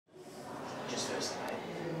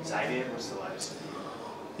behaviour? What's the latest?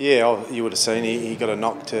 Yeah, you would have seen he got a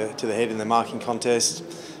knock to the head in the marking contest.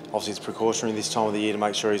 Obviously, it's precautionary this time of the year to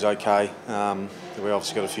make sure he's okay. We've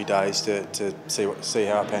obviously got a few days to see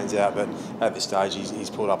how it pans out, but at this stage, he's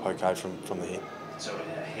pulled up okay from the hit. So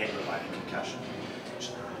a head-related concussion?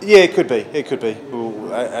 Yeah, it could be. It could be.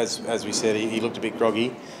 Well, as we said, he looked a bit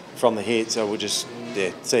groggy from the hit, so we'll just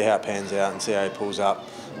see how it pans out and see how he pulls up.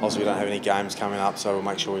 Obviously, we don't have any games coming up, so we'll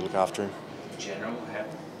make sure we look after him. In general,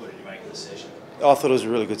 what did you make of the session? I thought it was a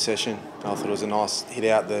really good session. I thought it was a nice hit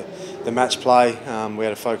out the match play. We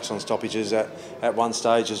had a focus on stoppages at one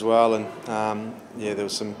stage as well, and yeah, there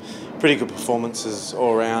was some pretty good performances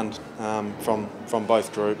all around from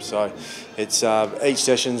both groups. So it's each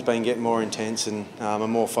session's been getting more intense and a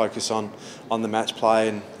more focus on the match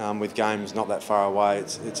play, and with games not that far away,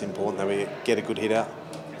 it's important that we get a good hit out.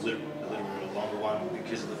 A little bit of a longer one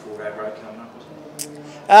because of the full day break coming up.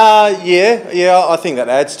 Yeah, I think that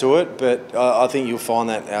adds to it, but I think you'll find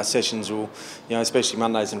that our sessions will, especially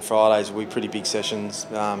Mondays and Fridays, will be pretty big sessions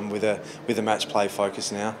with a match play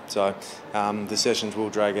focus now. So the sessions will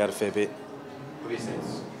drag out a fair bit. Obviously,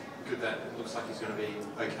 it's good that it looks like he's going to be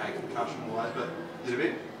okay concussion-wise, but is it a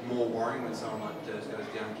bit more worrying when someone like Durs goes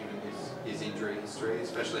down given his injury history,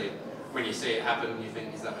 especially when you see it happen? You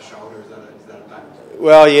think, is that a shoulder? Is that a back?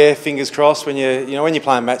 Well, yeah, fingers crossed. When when you're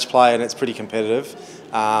playing match play and it's pretty competitive.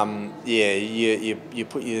 You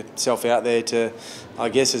put yourself out there to, I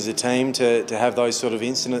guess, as a team to have those sort of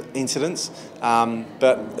incidents.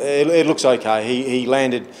 But it looks okay. He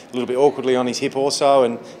landed a little bit awkwardly on his hip also,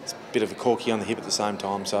 and it's a bit of a corky on the hip at the same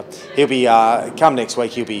time. So he'll be come next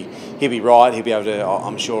week. He'll be right. He'll be able to,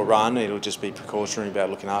 I'm sure, run. It'll just be precautionary about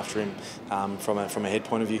looking after him from a head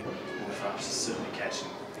point of view. Well, it's certainly catching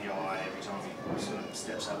the eye every time he sort of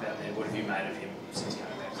steps up out there. What have you made of him since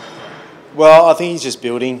coming back? Well, I think he's just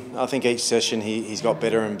building. I think each session he's got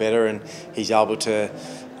better and better, and he's able to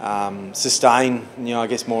sustain, I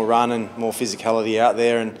guess, more run and more physicality out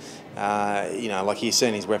there. And, like you've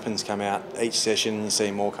seen his weapons come out each session, you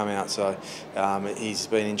see more come out. So he's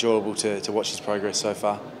been enjoyable to watch his progress so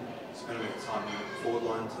far. Spent a bit of time on the forward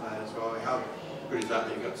line today as well. How good is that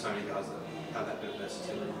you've got so many guys that have that bit of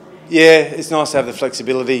versatility? Yeah, it's nice to have the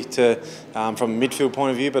flexibility from a midfield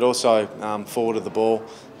point of view, but also forward of the ball.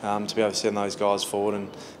 To be able to send those guys forward and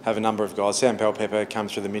have a number of guys. Sam Pepper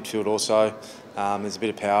comes through the midfield also. There's a bit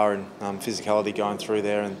of power and physicality going through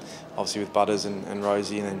there, and obviously with Butters and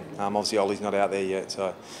Rosie, and then obviously Ollie's not out there yet.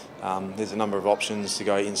 So there's a number of options to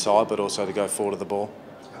go inside, but also to go forward of the ball.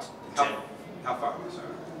 How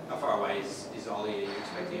far away is Ollie? Are you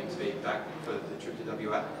expecting him to be back for the trip to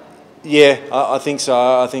WA? Yeah, I think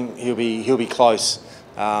so. I think he'll be close.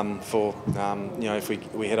 If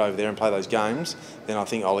we head over there and play those games, then I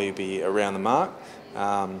think Ollie will be around the mark.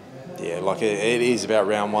 It is about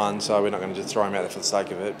round one, so we're not going to just throw him out there for the sake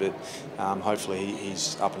of it, but hopefully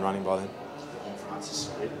he's up and running by then. Francis,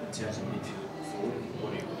 in terms of midfield forward,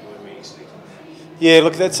 what are we expecting? Yeah,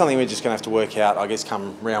 look, that's something we're just going to have to work out, I guess,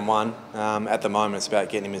 come round one. At the moment, it's about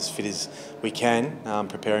getting him as fit as we can,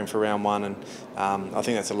 preparing for round one, and I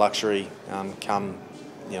think that's a luxury come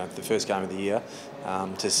the first game of the year,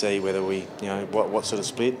 to see whether we, what sort of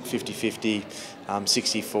split, 50-50,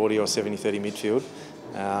 60-40 or 70-30 midfield.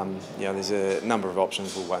 There's a number of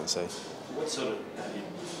options. We'll wait and see. What sort of have you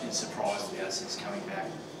been surprised about since coming back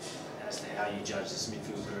as to how you judge this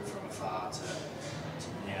midfield group from afar to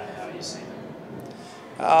now how you see them?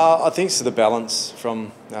 I think it's the balance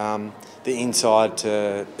from the inside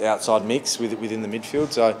to outside mix within the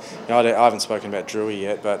midfield. So I haven't spoken about Drewy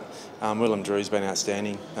yet, but Willem Drew's been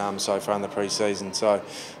outstanding so far in the pre-season. So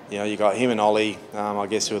you got him and Ollie, I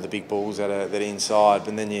guess, who are the big balls that are inside,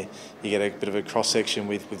 but then you get a bit of a cross section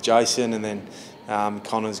with Jason, and then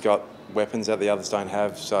Connor's got weapons that the others don't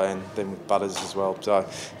have. So, and then Butters as well. So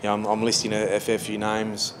I'm listing a fair few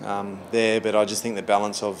names there, but I just think the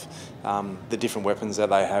balance of the different weapons that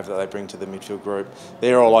they have that they bring to the midfield group,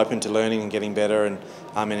 they're all open to learning and getting better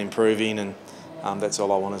and improving, and that's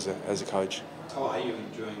all I want as a coach. How are you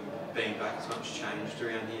enjoying being back? Has much changed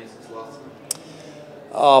around here since last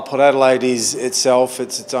time? Port Adelaide is itself,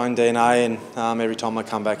 it's its own DNA, and every time I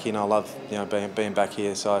come back in, I love being back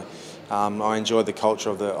here. So I enjoy the culture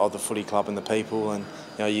of the footy club and the people, and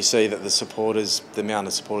you see that the amount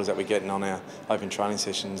of supporters that we're getting on our open training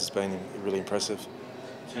sessions has been really impressive.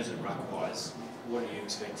 In terms of ruck-wise, what are you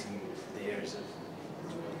expecting there? Is it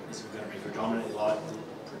going to be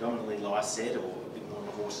predominantly lie-set, or a bit more of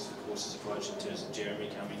a horses approach in terms of Jeremy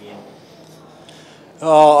coming in?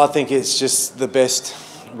 Oh, I think it's just the best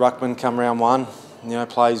ruckman come round one.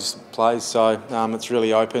 Plays. So it's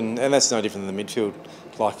really open, and that's no different than the midfield.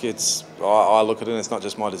 Like I look at it, and it's not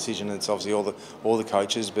just my decision. It's obviously all the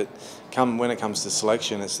coaches. But when it comes to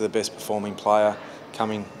selection, it's the best performing player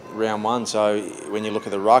coming round one. So when you look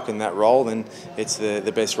at the ruck in that role, then it's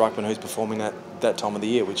the best ruckman who's performing at that time of the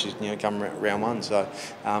year, which is come round one. So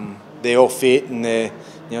they're all fit,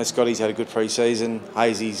 and Scotty's had a good pre-season.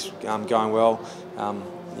 Hazy's going well.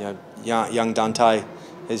 Young Dante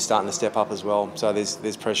is starting to step up as well. So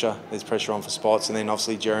there's pressure on for spots, and then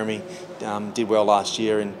obviously Jeremy did well last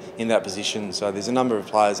year in that position. So there's a number of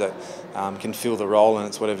players that can fill the role, and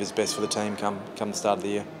it's whatever's best for the team come the start of the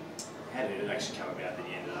year. How did it actually come about that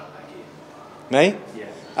you ended up back here? Me?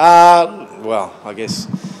 Yeah. Well, I guess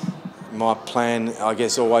my plan,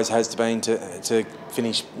 always has to been to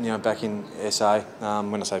finish, back in SA.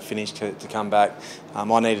 When I say finish, to come back,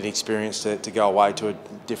 I needed experience to go away to a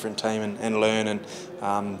different team and learn,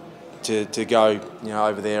 and to go,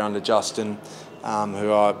 over there under Justin,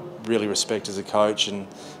 who I really respect as a coach, and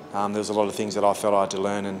there was a lot of things that I felt I had to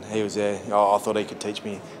learn, and he was there. I thought he could teach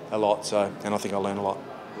me a lot, and I think I learned a lot.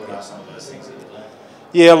 What are some of those things that you learned?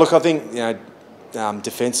 Yeah, look, I think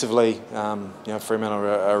defensively, Fremantle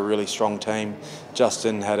are a really strong team.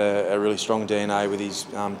 Justin had a really strong DNA with his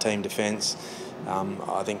team defence.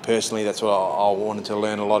 I think personally that's what I wanted to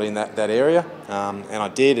learn a lot in that area, and I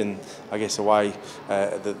did. And I guess the way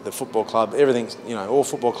the football club, everything's, all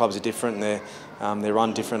football clubs are different, and they're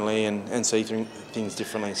run differently and see things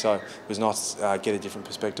differently. So it was nice to get a different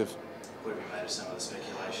perspective. What have you made of some of the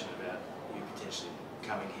speculation about you potentially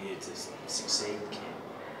coming here to succeed in camp?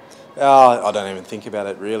 I don't even think about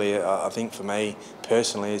it really. I think for me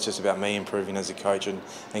personally, it's just about me improving as a coach and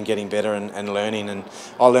getting better and learning. And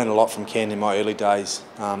I learned a lot from Ken in my early days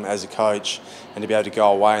as a coach, and to be able to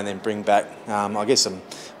go away and then bring back, some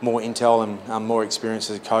more intel and more experience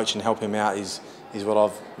as a coach and help him out is what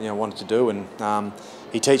I've wanted to do. And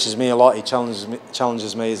he teaches me a lot. He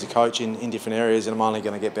challenges me as a coach in different areas, and I'm only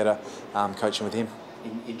going to get better coaching with him.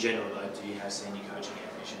 In general, though, do you have senior coaching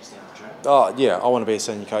ambitions down the track? Oh yeah, I want to be a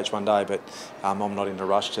senior coach one day, but I'm not in a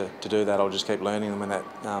rush to do that. I'll just keep learning, and when that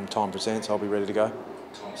time presents, I'll be ready to go.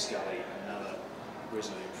 Tom Scully, another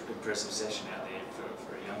reasonably impressive session out there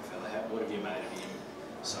for a young fella. What have you made of him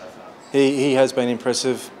so far? He has been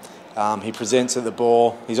impressive. He presents at the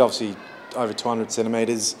ball. He's obviously over 200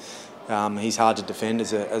 centimetres. He's hard to defend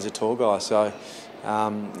as a tall guy. So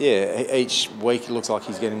each week it looks like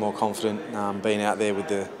he's getting more confident being out there with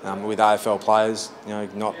AFL players,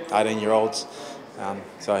 not 18-year-olds.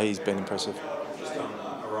 So he's been impressive. Just on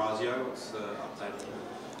Orazio, what's the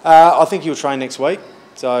update? I think he'll train next week.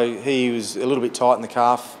 So he was a little bit tight in the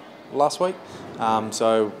calf last week.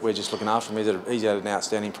 So we're just looking after him. He's had an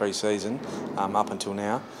outstanding pre-season up until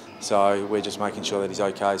now. So we're just making sure that he's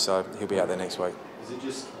okay. So he'll be out there next week. Is it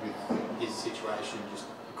just with his situation, just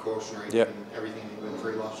cautionary, yep, given everything that he went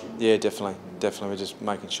through last year? Yeah, definitely. We're just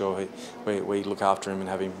making sure we look after him and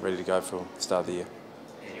have him ready to go for the start of the year.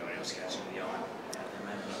 Anyone else catching the eye out there,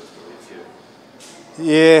 maybe not a few?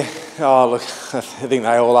 Yeah. Oh, look, I think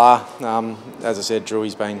they all are. As I said,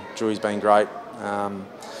 Drew's been great. I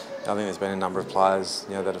think there's been a number of players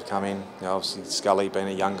that have come in. Obviously Scully being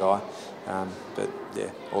a young guy, but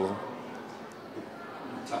yeah, all of them.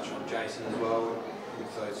 Touch on Jason as well,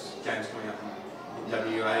 with those games coming up in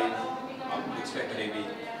WA. I'm expecting he'd be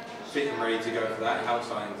fit and ready to go for that. How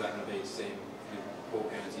exciting is that going to be to see him with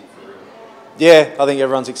Port Adelaide for real? Yeah, I think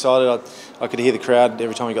everyone's excited. I could hear the crowd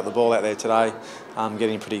every time he got the ball out there today.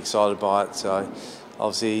 Getting pretty excited by it. So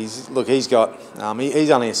obviously, he's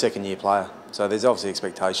only a second-year player. So there's obviously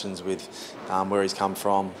expectations with where he's come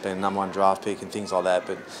from, being a #1 draft pick and things like that.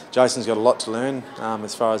 But Jason's got a lot to learn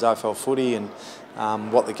as far as AFL footy and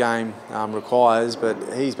what the game requires. But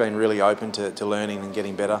he's been really open to learning and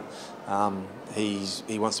getting better.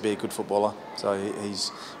 He wants to be a good footballer, so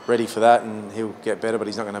he's ready for that, and he'll get better. But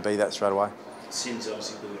he's not going to be that straight away. Sin's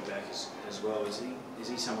obviously moving back as well. Is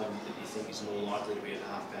he someone that you think is more likely to be at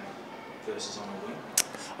halfback versus on a wing?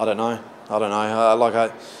 I don't know.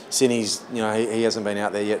 Sinny's, he hasn't been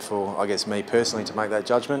out there yet for, I guess, me personally to make that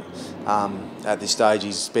judgment. At this stage,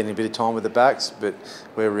 he's spending a bit of time with the backs, but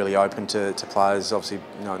we're really open to players, obviously,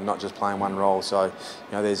 not just playing one role. So,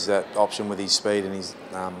 there's that option with his speed and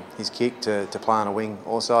his kick to play on a wing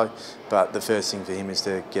also. But the first thing for him is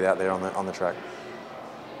to get out there on the track.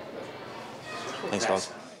 Thanks,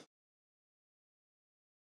 guys.